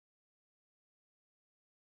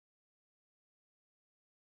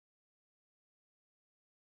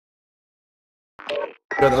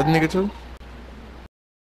You got the other nigga too?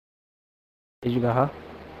 Did you got her?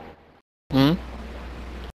 Hmm?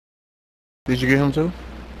 Did you get him too?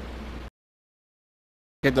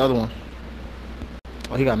 Get the other one.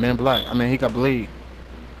 Oh, he got Man Black. I mean, he got Blade.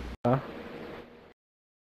 Huh?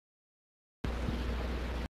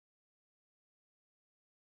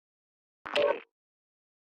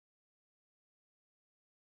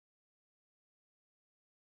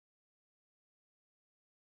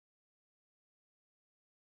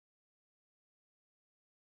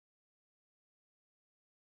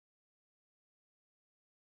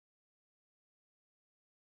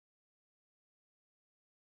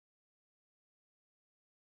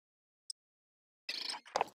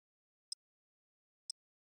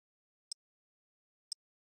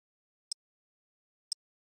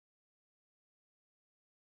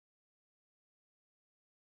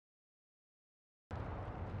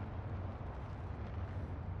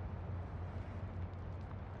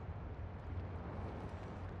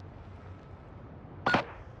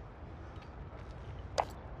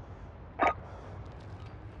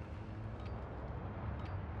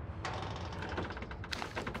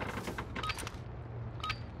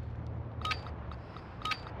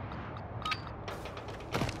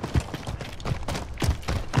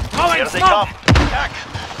 Here they come. Attack.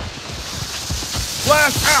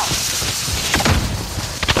 Blast out!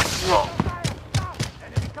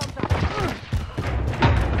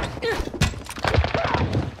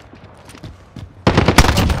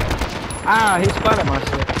 Ah, he spotted my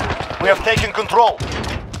shit. We have taken control.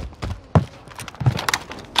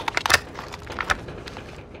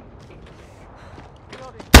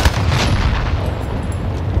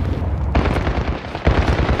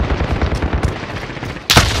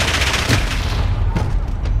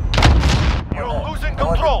 You're losing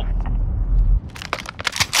control.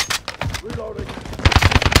 Reloading.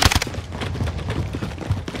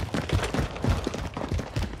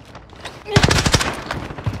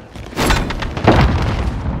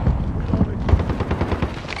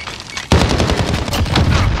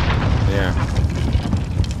 Yeah.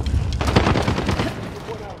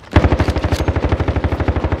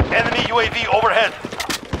 Enemy UAV overhead.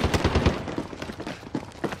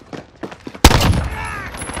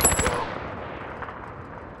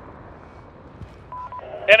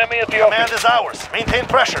 Enemy at the command is ours. Maintain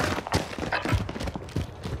pressure.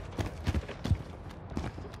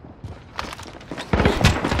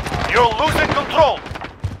 You're losing control.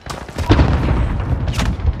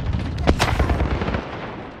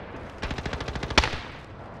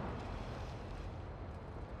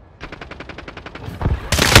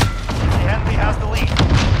 The enemy has the lead.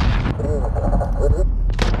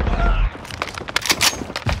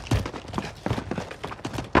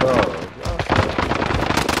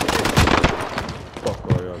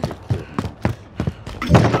 Fuck all y'all get killed.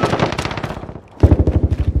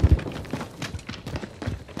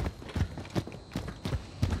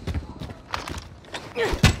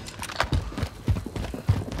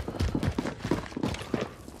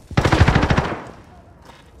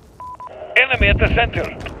 Enemy at the center.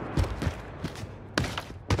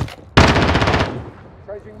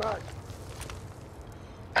 Changing back.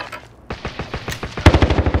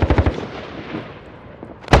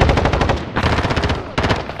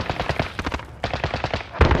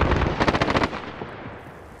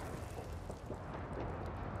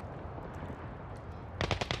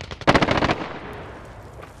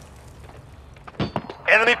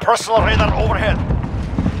 Enemy personal radar overhead.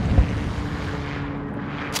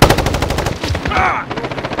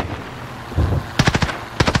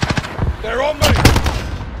 They're on me!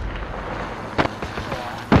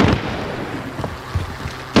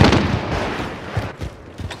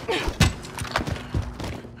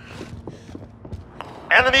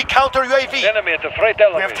 Enemy counter UAV. Enemy at the freight We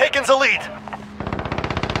elevator. have taken the lead.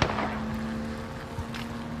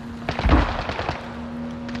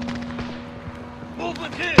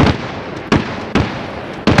 Movement here.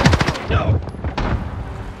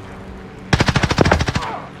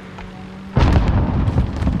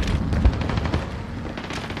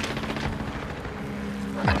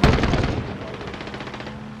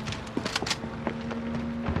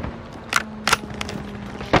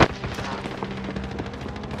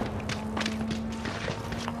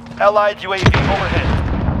 Allied UAV overhead.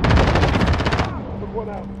 Put one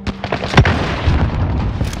out.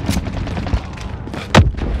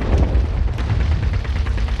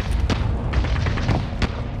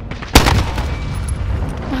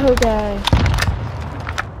 Okay.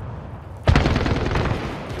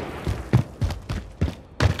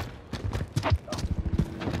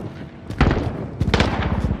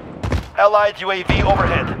 Allied UAV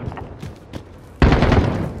overhead.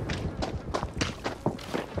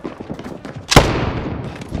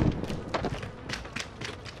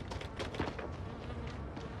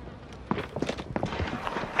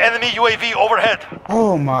 Enemy UAV overhead.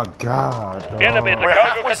 Oh my god. dog. Enemy in the We're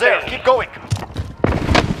cargo halfway there. container. Keep going.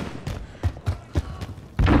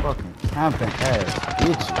 Fucking camping ass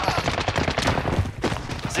bitches.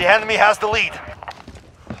 The enemy has the lead.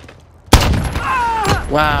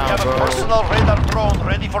 We Wow, have a bro. personal radar drone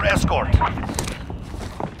ready for escort.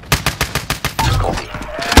 Copy.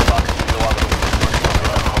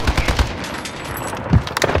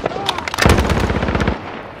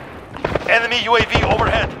 Enemy UAV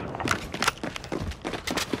overhead.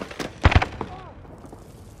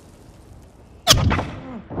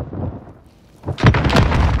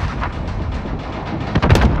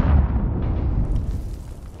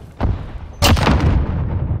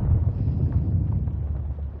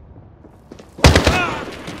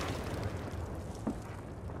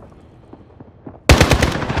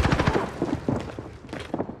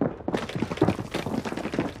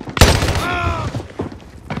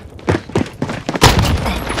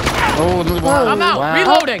 Oh, another one. I'm out. Wow.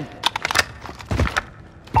 Reloading.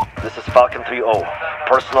 This is Falcon 3-0.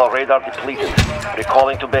 Personal radar depleted.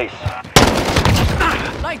 Recalling to base.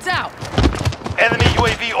 Lights out. Enemy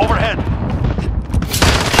UAV overhead.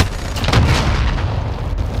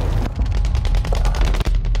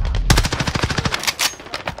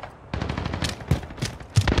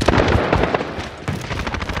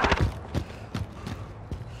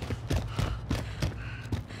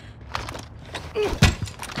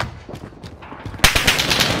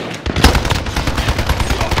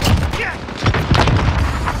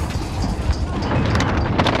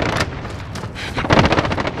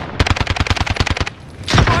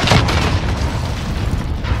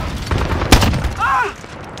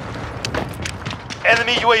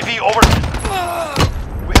 Enemy UAV overhead.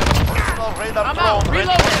 We have a personal radar I'm drone out. ready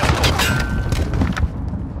for escort.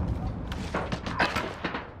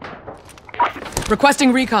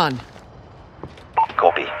 Requesting recon.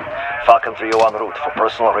 Copy. Falcon 3-0 en route for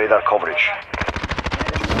personal radar coverage.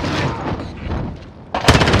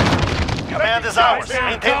 Command is ours.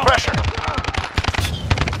 Maintain pressure.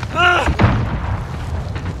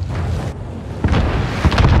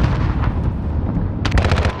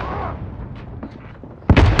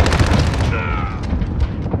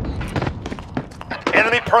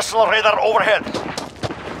 Enemy personal radar overhead.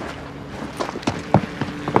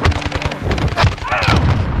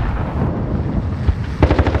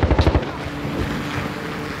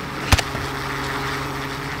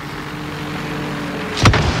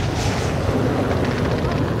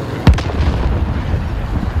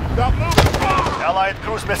 Allied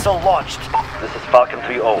cruise missile launched. This is Falcon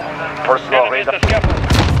 3-0. Personal Enemy at radar. the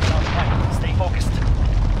scaffold. Stay focused.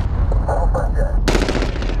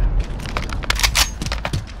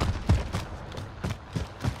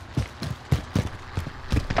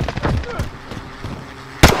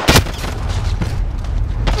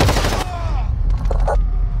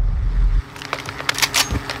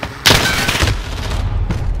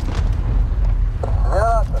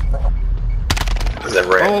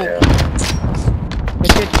 Oh.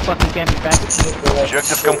 This bitch fucking can't be back.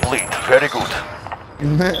 Objective complete. Very good.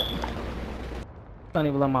 Don't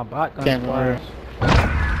even let my bot gun Can't fire.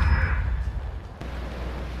 worry.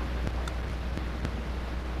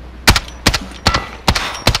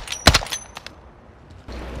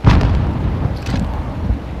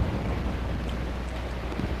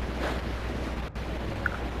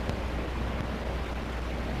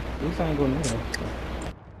 At least I ain't going nowhere.